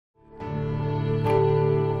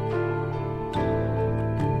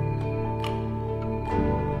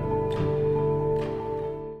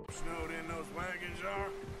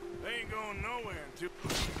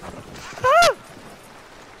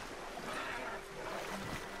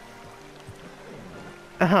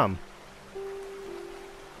Ahem.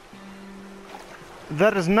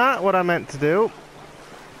 That is not what I meant to do.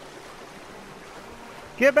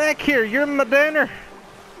 Get back here, you're my dinner.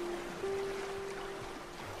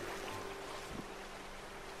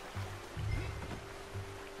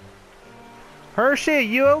 Hershey,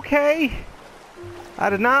 you okay? I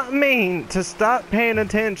did not mean to stop paying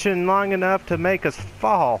attention long enough to make us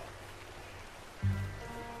fall.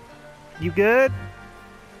 You good?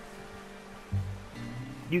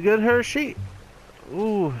 You good, Hershey?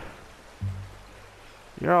 Ooh.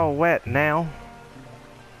 You're all wet now.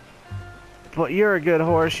 But you're a good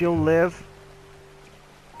horse, you'll live.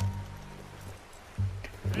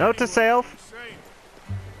 Note to self.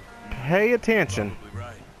 Pay attention. Probably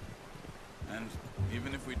right. And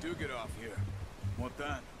even if we do get off here, what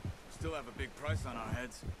then? Still have a big price on our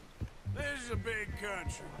heads. This is a big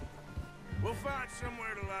country. We'll find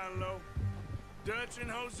somewhere to lie low. Dutch and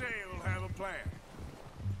Jose will have a plan.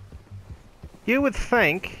 You would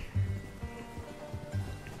think.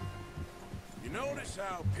 You notice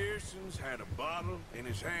how Pearson's had a bottle in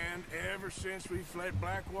his hand ever since we fled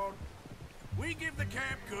Blackwater? We give the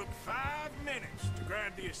camp cook 5 minutes to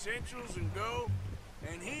grab the essentials and go,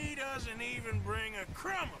 and he doesn't even bring a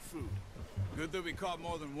crumb of food. Good that we caught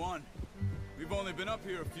more than one. We've only been up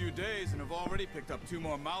here a few days and have already picked up 2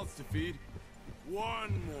 more mouths to feed.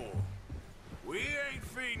 1 more. We ain't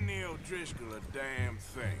feeding the O'Driscoll a damn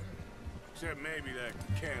thing. Except maybe that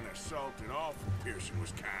can of salted offal Pearson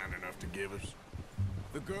was kind enough to give us.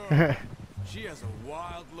 The girl, she has a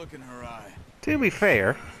wild look in her eye. To be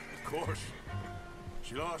fair. Of course.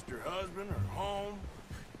 She lost her husband, her home,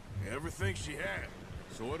 everything she had.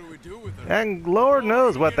 So what do we do with her? And Lord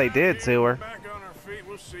knows what they did to her. Back on her feet,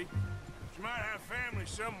 we'll see. She might have family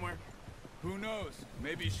somewhere. Who knows?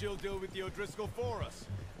 Maybe she'll deal with the O'Driscoll for us.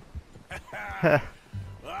 Well,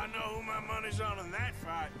 I know who my money's on in that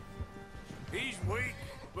fight. He's weak,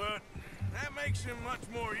 but that makes him much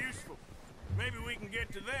more useful. Maybe we can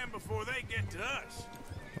get to them before they get to us.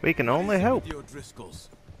 We can only hope. The O'Driscolls.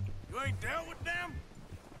 You ain't dealt with them?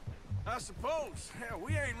 I suppose. Hell,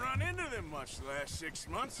 we ain't run into them much the last 6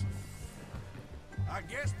 months. I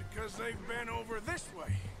guess because they've been over this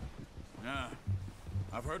way. Yeah.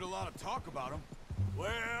 I've heard a lot of talk about them.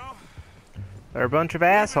 Well, They're a bunch of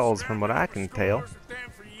assholes from what I can tell. with them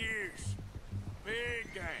for years.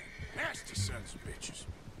 Big gang. Nasty sons of bitches.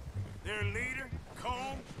 Their leader,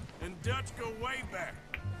 Colm, and Dutch go way back.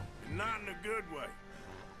 And not in a good way.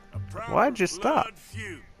 A proper Why'd you stop? blood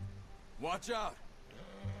feud. Watch out.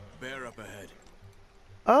 Bear up ahead. Let's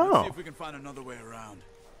Oh. see if we can find another way around.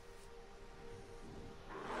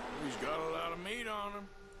 He's got a lot of meat on him.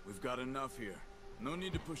 We've got enough here. No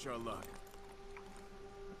need to push our luck.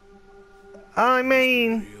 I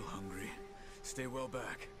mean, Real hungry. Stay well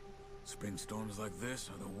back. Spring storms like this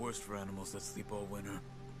are the worst for animals that sleep all winter.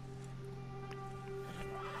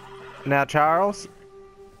 now Charles,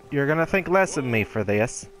 you're gonna think less of me for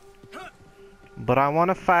this, but I want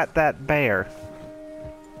to fight that bear.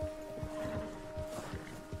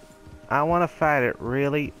 I want to fight it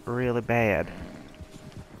really, really bad.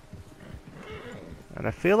 And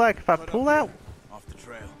I feel like if I pull out... Off the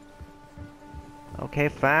trail. Okay,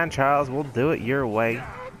 fine, Charles. We'll do it your way.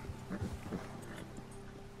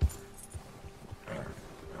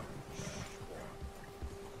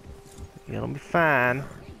 It'll be fine.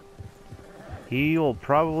 He will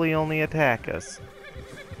probably only attack us.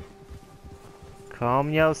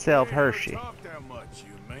 Calm yourself, We don't Hershey. talk that much,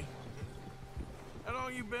 you and me. How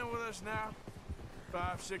long you been with us now?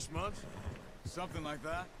 5, 6 months? Something like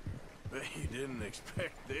that? Bet you didn't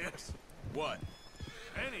expect this. What?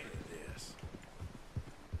 Any of this.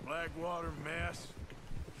 Blackwater mess.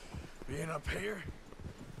 Being up here.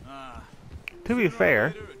 Ah. To be Sooner or fair,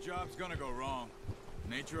 later, a job's gonna go wrong.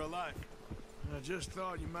 Nature of life. I just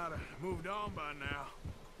thought you might have moved on by now.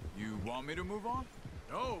 You want me to move on?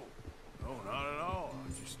 No. No, not at all.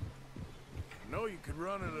 I know you could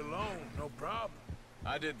run it alone, no problem.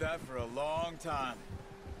 I did that for a long time.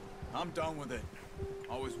 I'm done with it.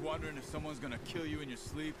 Always wondering if someone's gonna kill you in your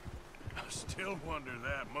sleep. I still wonder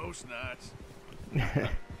that most nights.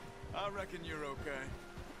 I reckon you're okay.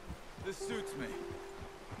 This suits me.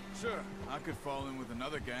 Sure, I could fall in with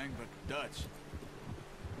another gang, but Dutch...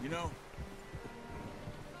 You know,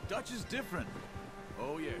 Dutch is different.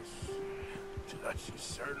 Oh, yes. Dutch is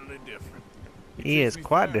certainly different. he is treats me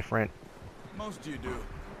quite fair. different. Most you do.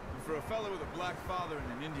 And for a fella with a black father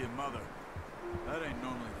and an Indian mother, that ain't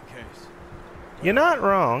normally the case. You're not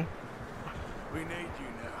wrong. We need you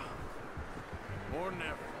now. More than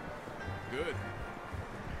ever. Good.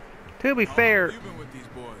 To be How long fair, have you been with these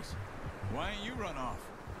boys? Why ain't you run off?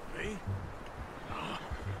 Me?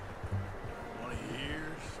 20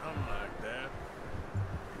 years, something like that.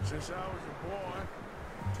 Since I was a boy.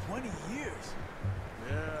 20 years?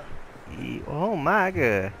 Yeah, Oh my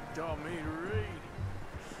god. taught me to read.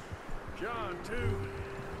 John, too.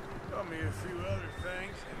 Taught me a few other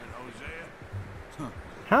things, him and Hosea.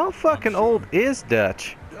 How fucking old is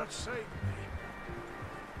Dutch? Dutch saved me.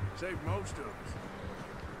 Saved most of us.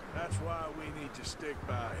 That's why we need to stick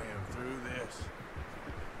by him through this.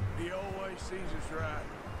 He always sees us right.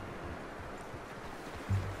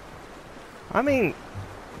 I mean,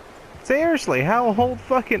 seriously, how old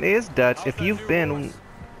fucking is Dutch if you've been He's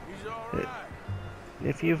alright.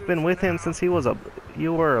 if you've been with him since you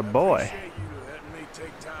were a boy? Appreciate you letting me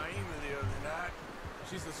take Taima the other night.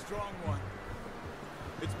 She's a strong one.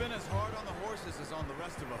 It's been as hard on the horses as on the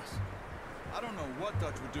rest of us. I don't know what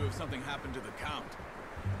Dutch would do if something happened to the Count.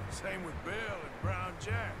 Same with Bill and Brown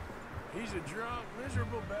Jack. He's a drunk,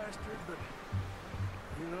 miserable bastard, but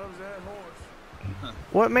he loves that horse.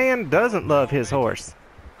 What man doesn't love his horse?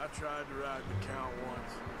 I tried to ride the Count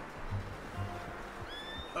once.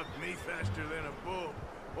 Hucked me faster than a bull.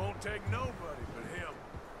 Won't take nobody but him.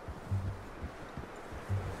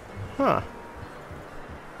 Huh.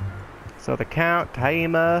 So the Count,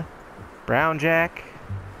 Taima, Brown Jack,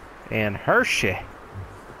 and Hershey.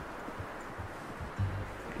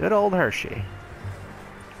 Good old Hershey.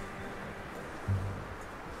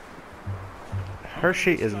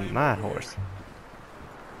 Hershey is my horse.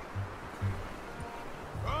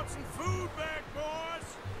 Brought some food back, boys.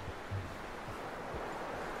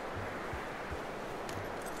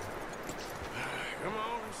 Come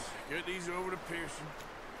on, let's get these over to Pearson.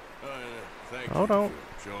 Thank Hold you on.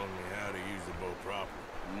 for showing me how to use the bow properly.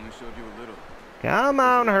 I only showed you a little. Come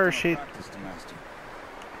on, Hershey. Practice to master.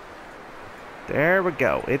 There we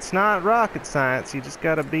go. It's not rocket science. You just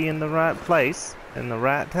gotta be in the right place in the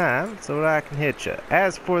right time so that I can hit you.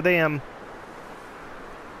 As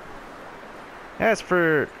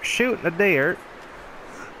for shooting a deer,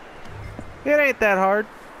 it ain't that hard.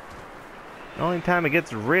 The only time it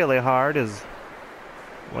gets really hard is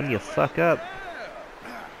when you fuck up.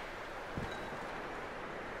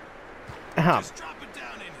 Just drop it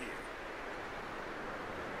down in here.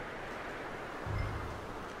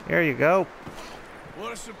 There you go.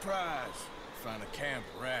 What a surprise. Find a camp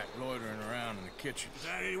rat loitering around in the kitchen. Is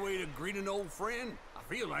that any way to greet an old friend? I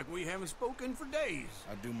feel like we haven't spoken for days.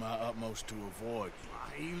 I do my utmost to avoid you. Ah,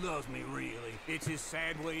 he loves me, really. It's his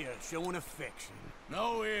sad way of showing affection.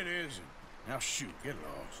 No, it isn't. Now shoot, get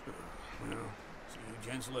lost. Well, see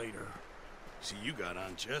you gents later. See, you got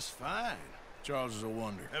on just fine. Charles is a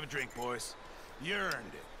wonder. Have a drink, boys. You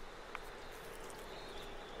earned it.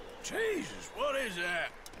 Jesus, what is that?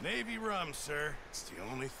 Navy rum, sir. It's the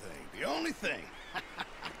only thing. The only thing.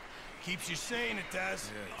 Keeps you sane, it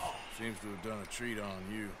does. Yeah, oh. Seems to have done a treat on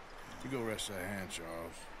you. You go rest that hand,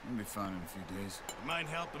 Charles. You'll be fine in a few days. You mind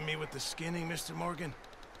helping me with the skinning, Mr. Morgan?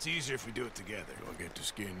 It's easier if we do it together. Do I get to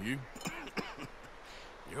skin you?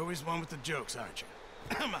 You're always one with the jokes, aren't you?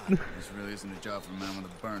 Come on. This really isn't a job for a man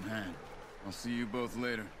with a burnt hand. I'll see you both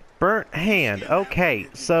later. Burnt hand. Okay,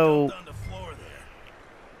 so Dumped on the floor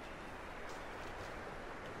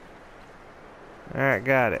there. alright,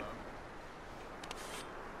 got it.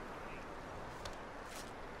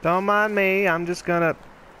 Don't mind me, I'm just gonna...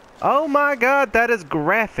 Oh my god, that is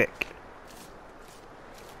graphic.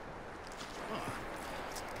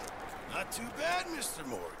 Not too bad, Mr.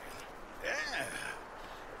 Morgan. Yeah.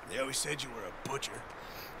 They always said you were a butcher.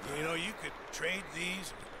 You know, you could trade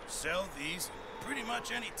these, sell these, in pretty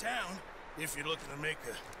much any town, if you're looking to make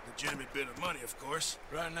a legitimate bit of money, of course.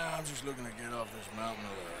 Right now, I'm just looking to get off this mountain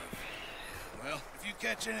alive. Well, if you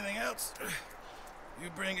catch anything else, you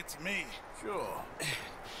bring it to me. Sure.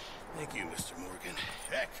 Thank you, Mr. Morgan.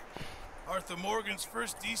 Heck, Arthur Morgan's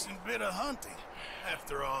first decent bit of hunting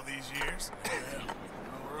after all these years. Well,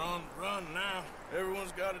 we're on the run now.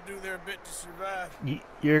 Everyone's got to do their bit to survive.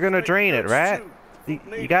 You're gonna drain it, right?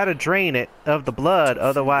 You gotta drain it of the blood,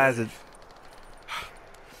 otherwise it...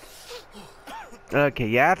 Okay,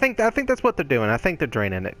 yeah, I think that's what they're doing. I think they're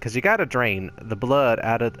draining it, because you gotta drain the blood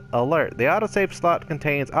out of alert. The autosave slot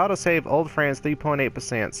contains autosave old friends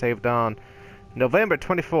 3.8% saved on November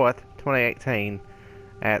 24th, 2018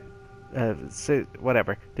 at,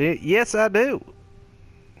 whatever. Yes, I do.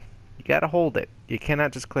 You gotta hold it. You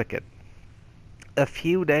cannot just click it. A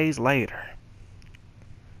few days later.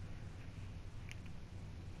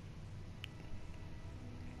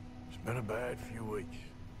 It's been a bad few weeks.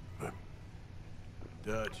 But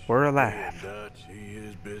Dutch, We're alive. being Dutch, he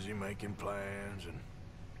is busy making plans, and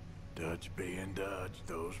Dutch being Dutch,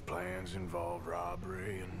 those plans involve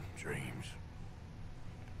robbery and dreams.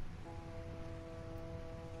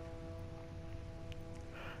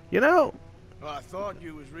 You know, Well, I thought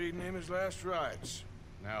you was reading him his last rites.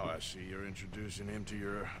 Now I see you're introducing him to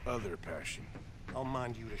your other passion. I'll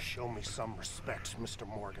mind you to show me some respect, Mr.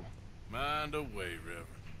 Morgan. Mind away, Reverend.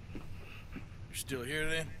 You still here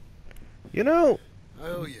then? you know, I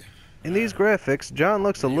owe you. in these graphics, John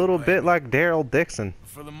looks a little bit like Daryl Dixon.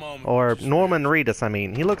 For the moment. Or just Norman Reedus, I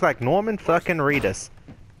mean. He looks like Norman fucking Reedus.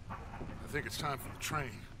 I think it's time for the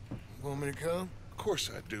train. You want me to come? Of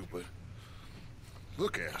course I do, but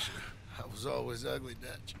look at you. I was always ugly,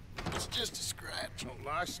 Dutch. It's just a scratch. Don't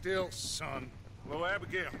lie still, son. Hello,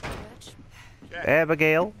 Abigail. Jack.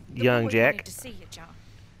 Abigail, young wanted Jack. to see you, John.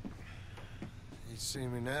 You see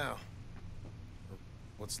me now.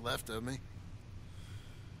 What's left of me?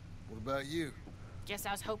 What about you? Guess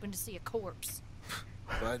I was hoping to see a corpse.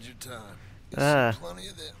 Bide your time. Ah. You'll see plenty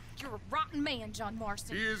of them. You're a rotten man, John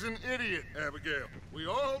Marston. He is an idiot, Abigail. We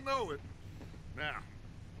all know it. Now,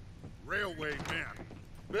 railway men.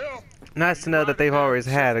 Bill. Nice to know that they've always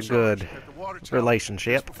had a good at the water tower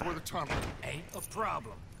relationship. just before the tunnel. Ain't a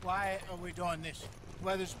problem. Why are we doing this?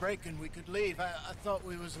 Weather's breaking, we could leave. I thought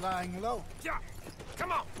we was lying low. Yeah,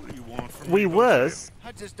 come on. What do you want from We me, was.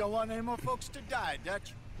 I just don't want any more folks to die,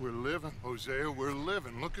 Dutch. Hosea? We're living, Hosea. We're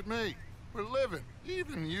living. Look at me. We're living.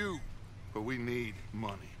 Even you. But we need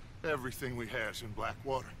money. Everything we has in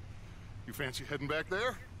Blackwater. You fancy heading back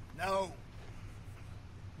there? No.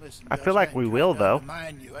 Listen, I Dutch, feel like ain't we trying will, to though.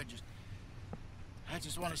 undermine you. I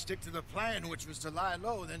just want to stick to the plan, which was to lie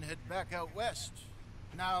low, then head back out west.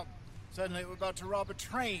 Now, suddenly we're about to rob a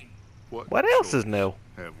train. What else is new?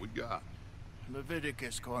 Have we got?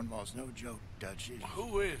 Leviticus Cornwall's no joke, Dutch.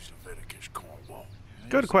 Who is Leviticus Cornwall?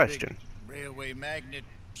 Good He's a question. big railway magnate,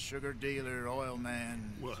 sugar dealer, oil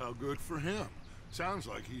man. Well, how good for him. Sounds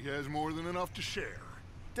like he has more than enough to share.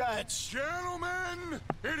 Dutch! Gentlemen,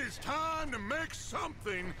 it is time to make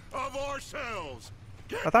something of ourselves.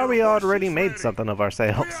 Get I thought we your already horses made ready. something of We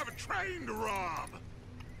ourselves. have a train to rob.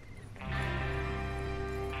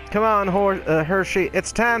 Come on, Hershey.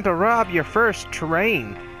 It's time to rob your first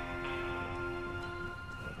train. All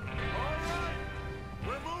right,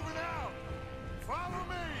 we're moving out. Follow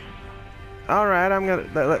me. All right, I'm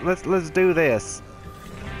gonna let's do this.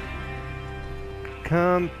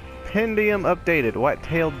 Compendium updated.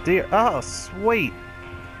 White-tailed deer. Oh, sweet.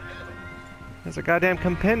 There's a goddamn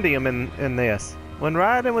compendium in this. When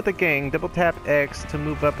riding with a gang, double tap X to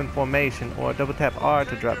move up in formation, or double tap R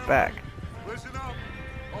to drop back. Listen up,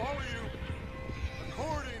 all of you.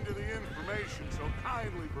 According to the information so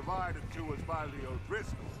kindly provided to us by the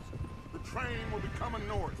O'Driscolls, the train will be coming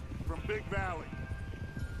north from Big Valley.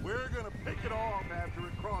 We're gonna pick it off after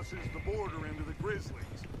it crosses the border into the Grizzlies.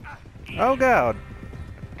 Oh God.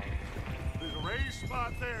 There's a raised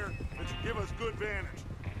spot there that should give us good vantage.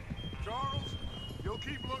 Charles, you'll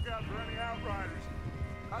keep lookout for any outriders.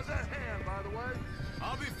 How's that hand, by the way?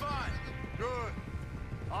 I'll be fine. Good.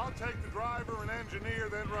 I'll take the driver and engineer,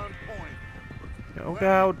 then run point. Oh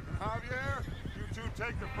God. And Javier, you two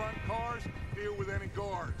take the front cars, deal with any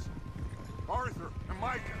guards. Arthur and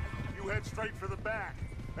Micah, you head straight for the back.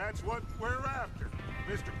 That's what we're after.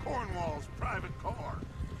 Mr. Cornwall's private car.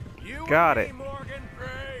 You Got and it. me, Morgan.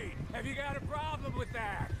 Great. Have you got a problem with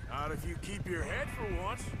that? Not if you keep your head for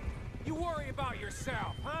once. You worry about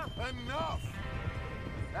yourself, huh? Enough!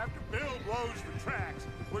 After Bill blows the tracks,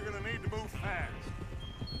 we're gonna need to move fast.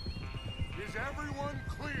 Is everyone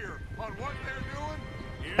clear on what they're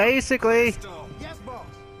doing? Basically, Yes, boss.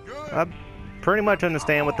 Good. I pretty much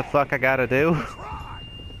understand what the fuck I gotta do. Try.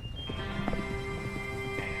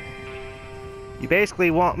 You basically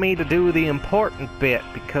want me to do the important bit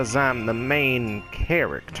because I'm the main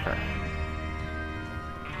character.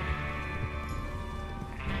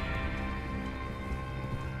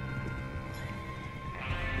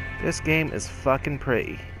 This game is fucking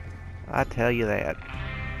pretty. I tell you that.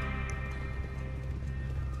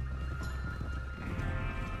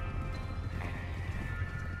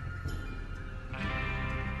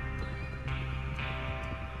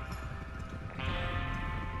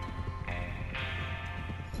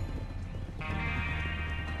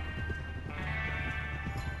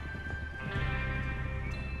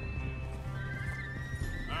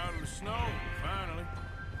 Out of the snow, finally.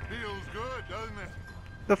 Feels good, doesn't it?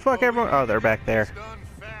 The fuck everyone? Oh, they're back there. It's done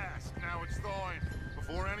fast. Now it's thawing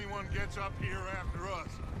before anyone gets up here after us.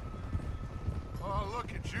 Oh,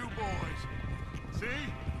 look at you boys. See?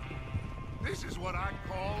 This is what I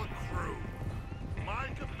call a crew.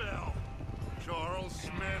 Micah Bell, Charles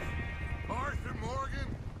Smith, Arthur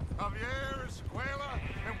Morgan, Javier Escuela,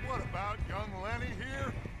 and what about young Lenny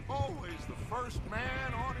here? Always the first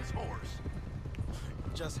man on his horse.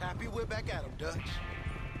 Just happy we're back at 'em, Dutch.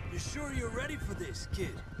 You sure you're ready for this,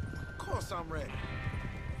 kid? course I'm ready.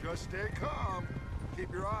 Just stay calm.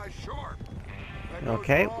 Keep your eyes sharp. That goes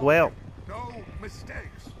Okay, wrong. well, No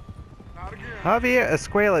mistakes. Not again. Javier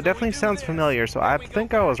Escuela definitely sounds familiar, so I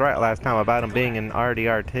think I was right last time about him being in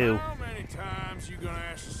RDR2. How many times you gonna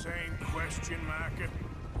ask the same question, Micah?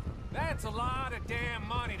 That's a lot of damn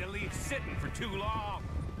money to leave sitting for too long.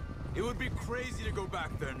 It would be crazy to go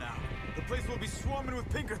back there now. The place will be swarming with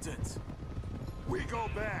Pinkertons. We go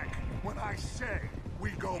back when I say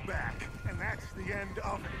we go back, and that's the end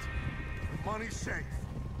of it. The money's safe.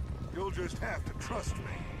 You'll just have to trust me.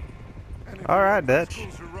 And if All right, your Dutch.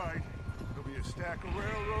 fiscals are right, there'll be a stack of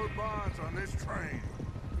railroad bonds on this train.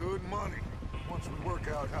 Good money. Once we work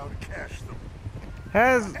out how to cash them.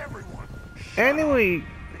 Has Everyone,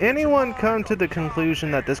 anyone come to the conclusion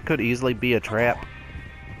that this could easily be a trap?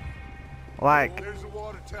 Like, there's the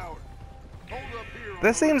water tower. Hold up here.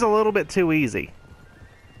 this seems a little bit too easy.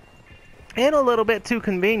 And a little bit too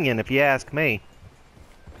convenient, if you ask me.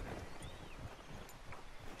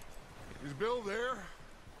 Is Bill there?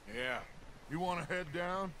 Yeah. You want to head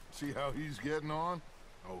down? See how he's getting on?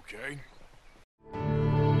 Okay.